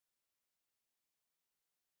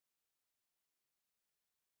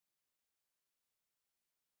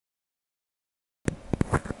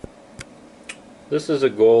This is a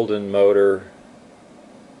Golden motor,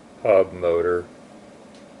 hub motor,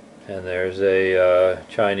 and there's a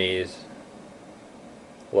Chinese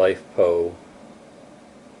LifePo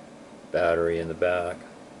battery in the back.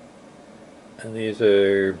 And these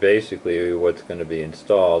are basically what's going to be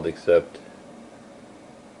installed, except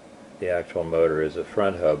the actual motor is a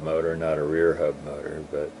front hub motor, not a rear hub motor,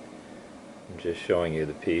 but I'm just showing you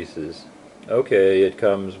the pieces. Okay, it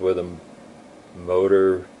comes with a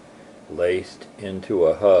motor laced into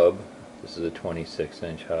a hub. This is a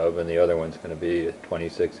 26-inch hub, and the other one's going to be a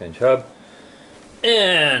 26-inch hub.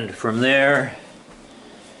 And from there,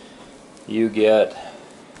 you get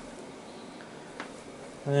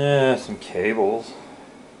some cables,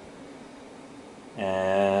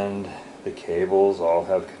 and the cables all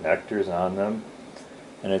have connectors on them,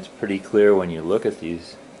 and it's pretty clear when you look at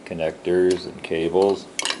these connectors and cables,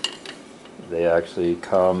 they actually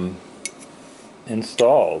come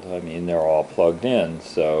installed. I mean, they're all plugged in,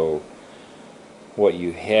 so what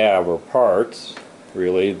you have are parts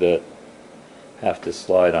really that have to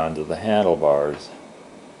slide onto the handlebars.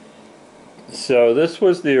 So this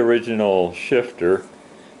was the original shifter,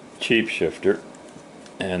 cheap shifter,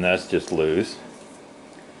 and that's just loose.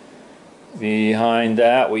 Behind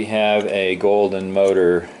that we have a Golden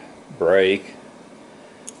motor brake,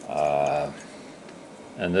 and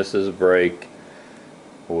this is a brake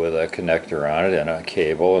with a connector on it and a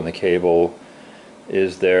cable, and the cable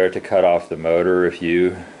is there to cut off the motor if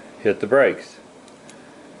you hit the brakes.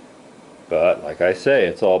 But like I say,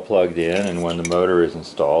 it's all plugged in, and when the motor is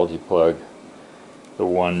installed, you plug the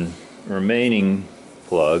one remaining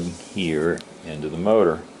plug here into the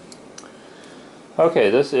motor. Okay,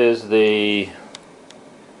 this is the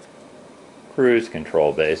cruise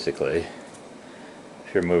control basically.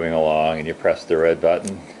 If you're moving along and you press the red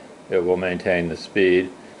button, it will maintain the speed,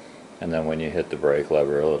 and then when you hit the brake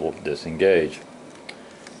lever, it'll disengage.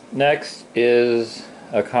 Next is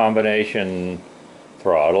a combination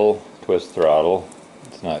throttle, twist throttle.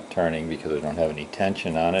 It's not turning because I don't have any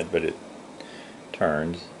tension on it, but it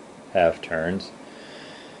turns, half turns.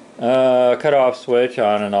 Cut off switch,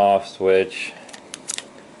 on and off switch,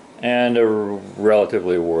 and a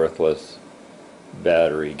relatively worthless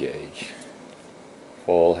battery gauge.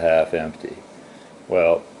 Full, half empty.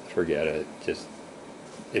 Well, forget it. Just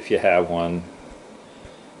if you have one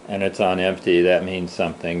and it's on empty, that means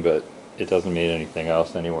something, but it doesn't mean anything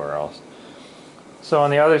else anywhere else. So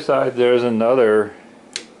on the other side there's another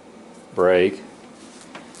brake,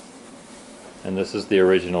 and this is the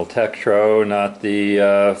original Tektro, not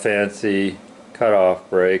the fancy cutoff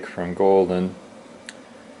brake from Golden.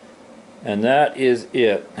 And that is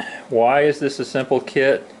it. Why is this a simple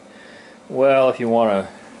kit? Well, if you want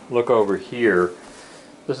to look over here,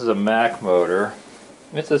 this is a Mack motor.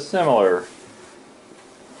 It's a similar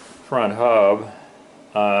front hub,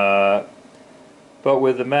 but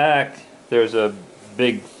with the Mack there's a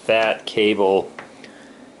big fat cable,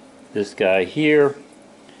 this guy here,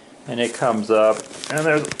 and it comes up, and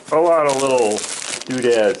there's a lot of little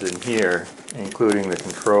doodads in here, including the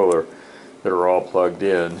controller, that are all plugged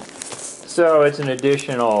in. So it's an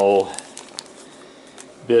additional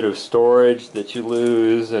bit of storage that you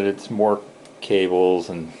lose, and it's more cables,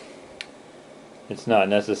 and it's not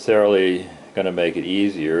necessarily going to make it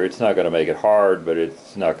easier. It's not going to make it hard, but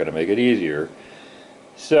it's not going to make it easier.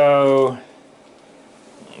 So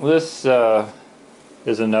this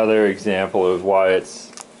is another example of why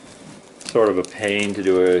it's sort of a pain to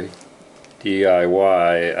do a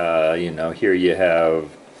DIY. You know, here you have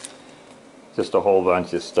just a whole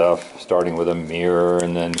bunch of stuff, starting with a mirror,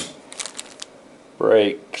 and then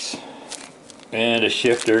brakes, and a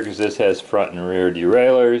shifter, because this has front and rear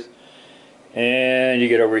derailleurs, and you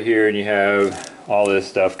get over here and you have all this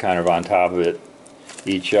stuff kind of on top of it,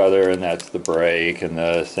 each other, and that's the brake, and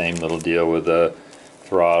the same little deal with the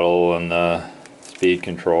throttle and the speed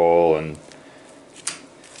control, and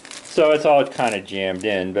so it's all kind of jammed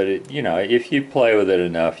in. But it, you know, if you play with it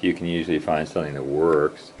enough, you can usually find something that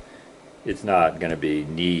works. It's not going to be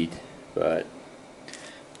neat, but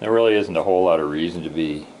there really isn't a whole lot of reason to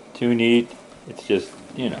be too neat. It's just,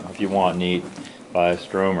 you know, if you want neat, buy a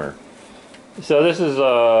Stromer. So this is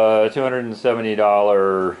a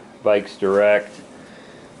 $270 Bikes Direct.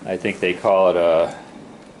 I think they call it a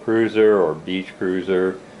cruiser or beach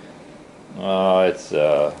cruiser. It's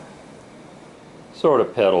sort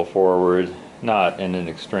of pedal forward, not in an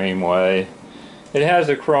extreme way. It has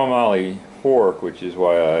a chromoly fork, which is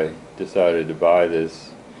why I decided to buy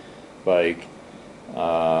this bike.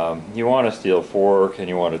 You want a steel fork, and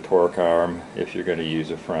you want a torque arm if you're going to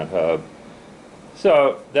use a front hub.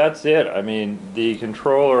 So that's it. I mean, the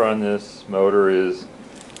controller on this motor is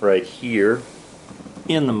right here,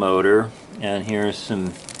 in the motor, and here's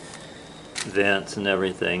some vents and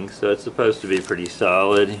everything, so it's supposed to be pretty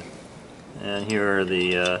solid. And here are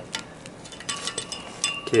the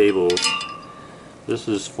cables. This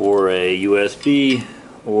is for a USB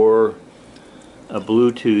or a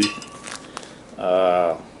Bluetooth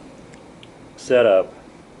setup.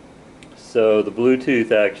 So the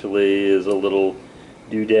Bluetooth actually is a little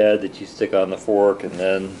doodad that you stick on the fork, and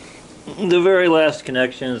then the very last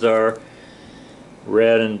connections are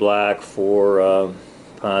red and black for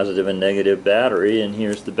positive and negative battery, and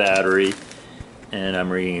here's the battery, and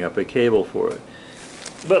I'm rigging up a cable for it.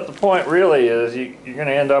 But the point really is you're going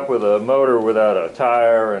to end up with a motor without a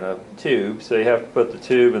tire and a tube, so you have to put the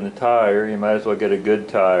tube in the tire. You might as well get a good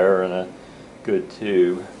tire and a good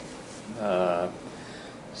tube.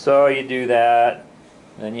 So you do that,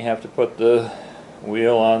 then you have to put the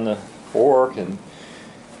wheel on the fork, and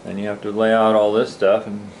then you have to lay out all this stuff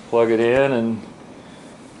and plug it in, and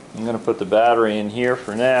I'm going to put the battery in here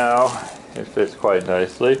for now. It fits quite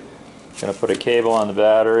nicely. I'm going to put a cable on the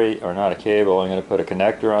battery, or not a cable, I'm going to put a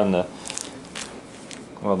connector on the,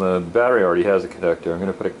 well, the battery already has a connector. I'm going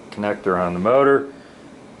to put a connector on the motor,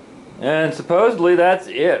 and supposedly that's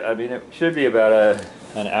it. I mean, it should be about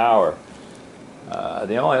an hour.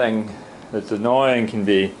 The only thing that's annoying can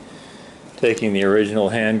be taking the original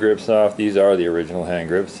hand grips off. These are the original hand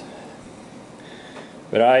grips.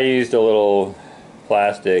 But I used a little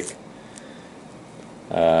plastic,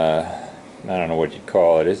 I don't know what you'd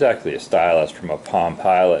call it. It's actually a stylus from a Palm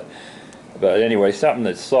Pilot. But anyway, something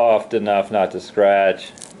that's soft enough not to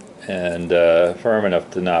scratch, and firm enough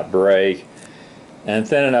to not break, and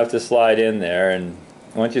thin enough to slide in there. And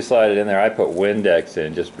once you slide it in there, I put Windex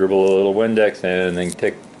in. Just dribble a little Windex in, and then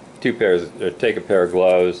take a pair of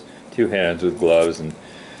gloves, 2 hands with gloves, and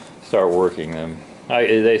start working them.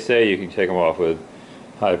 They say you can take them off with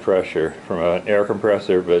high pressure from an air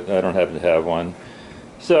compressor, but I don't happen to have one.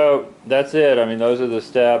 So that's it. I mean, those are the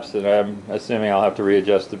steps, and I'm assuming I'll have to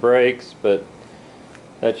readjust the brakes, but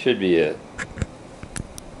that should be it.